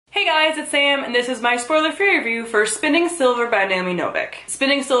guys, it's Sam, and this is my spoiler-free review for Spinning Silver by Naomi Novik.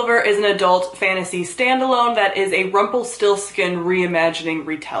 Spinning Silver is an adult fantasy standalone that is a Rumpelstiltskin reimagining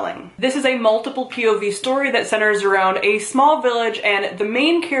retelling. This is a multiple POV story that centers around a small village, and the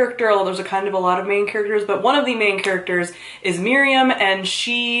main character, although there's a kind of a lot of main characters, but one of the main characters is Miriam, and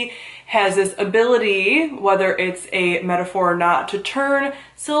she has this ability, whether it's a metaphor or not, to turn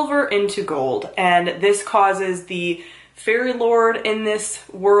silver into gold. And this causes the fairy lord in this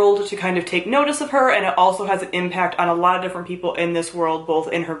world to kind of take notice of her, and it also has an impact on a lot of different people in this world,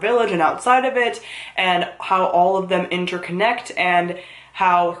 both in her village and outside of it, and how all of them interconnect and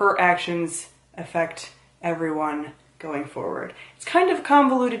how her actions affect everyone going forward. It's kind of a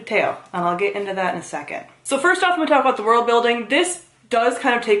convoluted tale, and I'll get into that in a second. So first off, I'm gonna talk about the world building. This does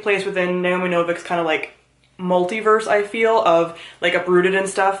kind of take place within Naomi Novik's kind of like multiverse, I feel, of like Uprooted and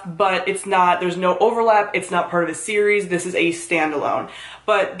stuff, but it's not, there's no overlap, it's not part of a series, this is a standalone.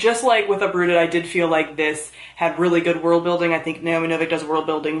 But just like with Uprooted, I did feel like this had really good world building. I think Naomi Novik does world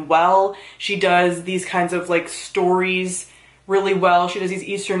building well. She does these kinds of like stories really well. She does these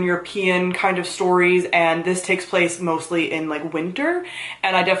Eastern European kind of stories, and this takes place mostly in like winter,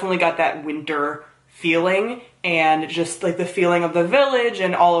 and I definitely got that winter feeling and just like the feeling of the village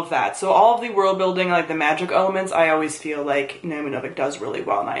and all of that. So all of the world building, like the magic elements, I always feel like Naomi Novik does really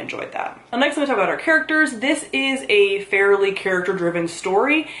well, and I enjoyed that. Next, I'm gonna talk about our characters. This is a fairly character-driven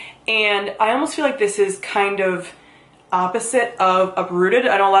story, and I almost feel like this is kind of opposite of Uprooted.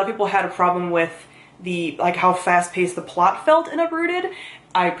 I know a lot of people had a problem with the like how fast-paced the plot felt in Uprooted.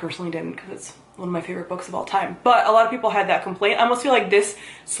 I personally didn't, because it's one of my favorite books of all time. But a lot of people had that complaint. I almost feel like this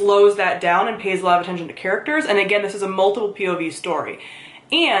slows that down and pays a lot of attention to characters. And again, this is a multiple POV story.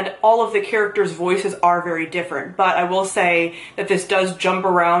 And all of the characters' voices are very different. But I will say that this does jump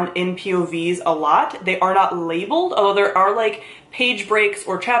around in POVs a lot. They are not labeled, although there are like page breaks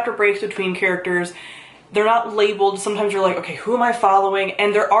or chapter breaks between characters. They're not labeled. Sometimes you're like, okay, who am I following?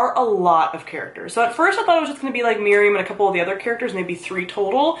 And there are a lot of characters. So at first I thought it was just gonna be like Miriam and a couple of the other characters, maybe 3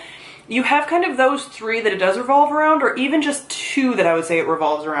 total. You have kind of those 3 that it does revolve around, or even just 2 that I would say it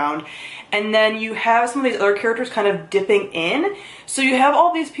revolves around. And then you have some of these other characters kind of dipping in. So you have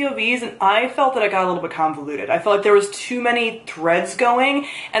all these POVs, and I felt that I got a little bit convoluted. I felt like there was too many threads going,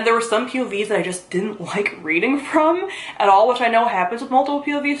 and there were some POVs that I just didn't like reading from at all, which I know happens with multiple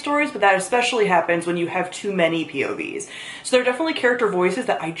POV stories, but that especially happens when you have too many POVs. So there are definitely character voices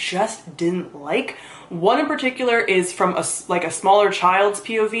that I just didn't like. One in particular is from a smaller child's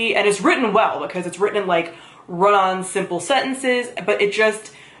POV, and it's written well because it's written in like run-on simple sentences, but it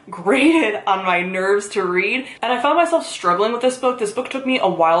just grated on my nerves to read, and I found myself struggling with this book. This book took me a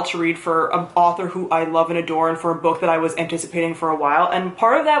while to read for an author who I love and adore, and for a book that I was anticipating for a while, and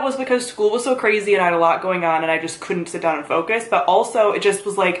part of that was because school was so crazy and I had a lot going on and I just couldn't sit down and focus, but also it just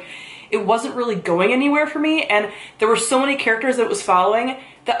was like, it wasn't really going anywhere for me, and there were so many characters that it was following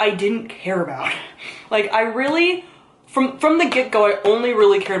that I didn't care about. Like, I really, from the get-go, I only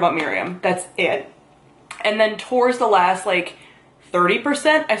really cared about Miriam. That's it. And then towards the last, like,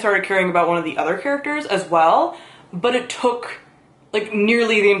 30%, I started caring about one of the other characters as well, but it took like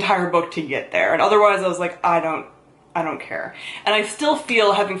nearly the entire book to get there, and otherwise I was like, I don't care. And I still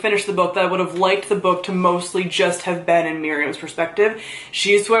feel, having finished the book, that I would have liked the book to mostly just have been in Miriam's perspective.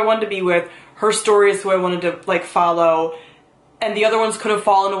 She's who I wanted to be with, her story is who I wanted to like follow, and the other ones could have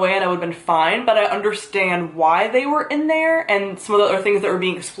fallen away and I would have been fine, but I understand why they were in there and some of the other things that were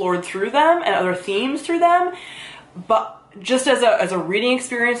being explored through them and other themes through them. But just as a reading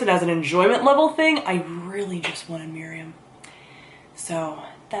experience and as an enjoyment level thing, I really just wanted Miriam. So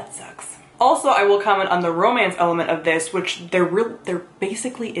that sucks. Also, I will comment on the romance element of this, which there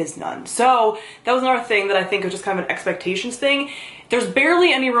basically is none. So that was another thing that I think was just kind of an expectations thing. There's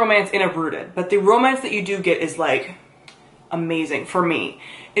barely any romance in Uprooted, but the romance that you do get is like amazing for me.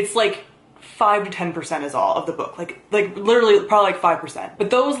 It's like 5 to 10% is all of the book, like literally probably like 5%. But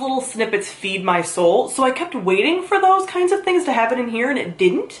those little snippets feed my soul, so I kept waiting for those kinds of things to happen in here, and it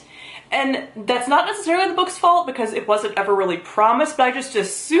didn't. And that's not necessarily the book's fault, because it wasn't ever really promised, but I just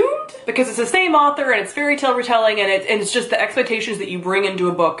assumed, because it's the same author and it's fairy tale retelling, and it's just the expectations that you bring into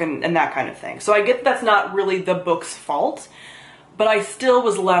a book and that kind of thing. So I get that that's not really the book's fault, but I still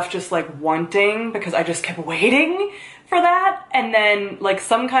was left just like wanting, because I just kept waiting for that, and then like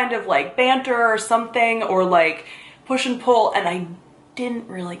some kind of like banter or something, or like push and pull, and I didn't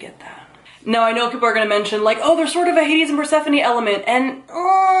really get that. Now I know people are gonna mention like, oh, there's sort of a Hades and Persephone element, and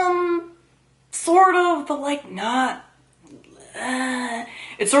sort of, but like not.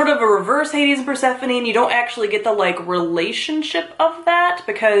 It's sort of a reverse Hades and Persephone, and you don't actually get the like relationship of that,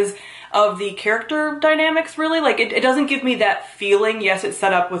 because of the character dynamics, really. Like, it doesn't give me that feeling. Yes, it's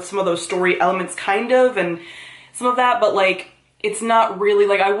set up with some of those story elements, kind of, and some of that, but like, it's not really,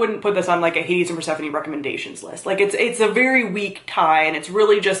 like, I wouldn't put this on like a Hades and Persephone recommendations list. Like, it's a very weak tie, and it's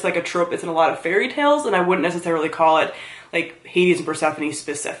really just like a trope that's in a lot of fairy tales, and I wouldn't necessarily call it like Hades and Persephone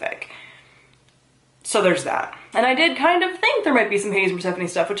specific. So there's that. And I did kind of think there might be some Hades and Persephone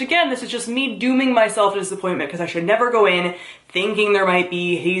stuff, which again, this is just me dooming myself to disappointment, because I should never go in thinking there might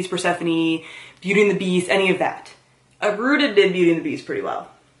be Hades, Persephone, Beauty and the Beast, any of that. Uprooted did Beauty and the Beast pretty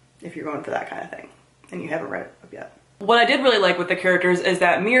well, if you're going for that kind of thing, and you haven't read it up yet. What I did really like with the characters is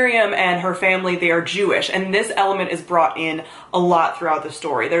that Miriam and her family, they are Jewish, and this element is brought in a lot throughout the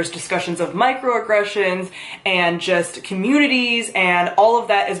story. There's discussions of microaggressions and just communities, and all of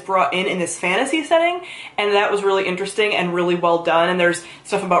that is brought in this fantasy setting, and that was really interesting and really well done. And there's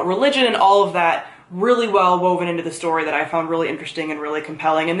stuff about religion and all of that really well woven into the story that I found really interesting and really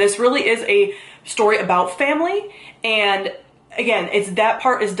compelling. And this really is a story about family, and again, that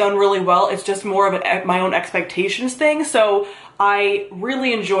part is done really well. It's just more of my own expectations thing. So I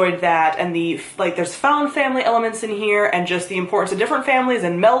really enjoyed that, and there's found family elements in here, and just the importance of different families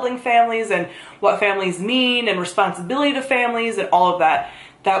and melding families and what families mean and responsibility to families and all of that.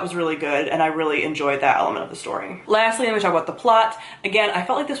 That was really good, and I really enjoyed that element of the story. Lastly, I'm going to talk about the plot. Again, I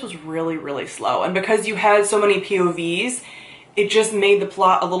felt like this was really, really slow, and because you had so many POVs, it just made the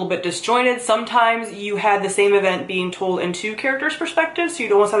plot a little bit disjointed. Sometimes you had the same event being told in two characters' perspectives, so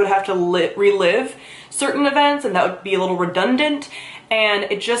you'd almost have to relive certain events, and that would be a little redundant. And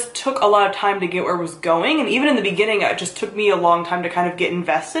it just took a lot of time to get where it was going. And even in the beginning, it just took me a long time to kind of get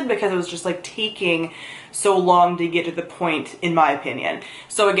invested, because it was just like taking so long to get to the point, in my opinion.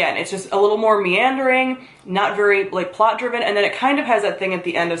 So again, it's just a little more meandering, not very like plot driven, and then it kind of has that thing at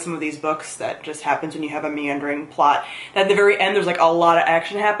the end of some of these books that just happens when you have a meandering plot. At the very end, there's like a lot of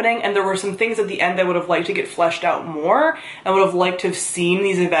action happening, and there were some things at the end I would have liked to get fleshed out more. I would have liked to have seen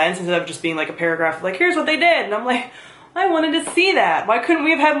these events instead of just being like a paragraph like, here's what they did, and I'm like, I wanted to see that. Why couldn't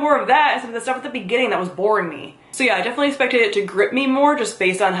we have had more of that instead of the stuff at the beginning that was boring me? So yeah, I definitely expected it to grip me more, just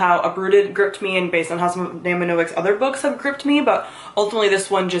based on how Uprooted gripped me and based on how some of Naomi Novik's other books have gripped me, but ultimately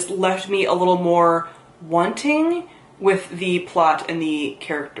this one just left me a little more wanting with the plot and the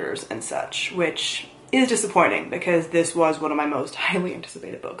characters and such, which is disappointing, because this was one of my most highly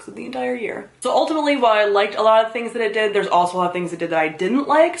anticipated books of the entire year. So ultimately, while I liked a lot of things that it did, there's also a lot of things it did that I didn't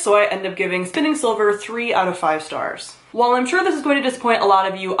like, so I ended up giving Spinning Silver 3 out of 5 stars. While I'm sure this is going to disappoint a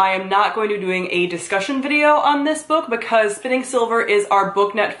lot of you, I am not going to be doing a discussion video on this book, because Spinning Silver is our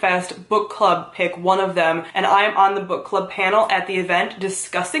BookNet Fest book club pick, one of them, and I am on the book club panel at the event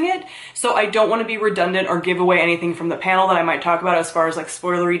discussing it, so I don't want to be redundant or give away anything from the panel that I might talk about as far as like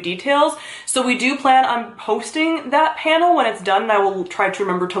spoilery details. So we do plan on posting that panel when it's done, and I will try to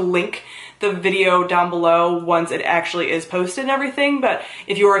remember to link the video down below once it actually is posted and everything. But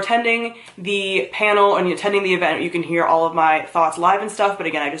if you are attending the panel and you're attending the event, you can hear all of my thoughts live and stuff, but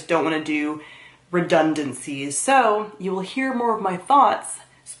again, I just don't want to do redundancies. So you will hear more of my thoughts,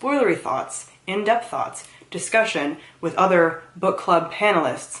 spoilery thoughts, in-depth thoughts, discussion with other book club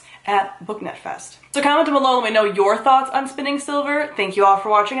panelists at BookNet Fest. So comment down below, let me know your thoughts on Spinning Silver. Thank you all for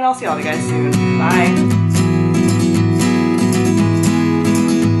watching, and I'll see all of you guys soon. Bye.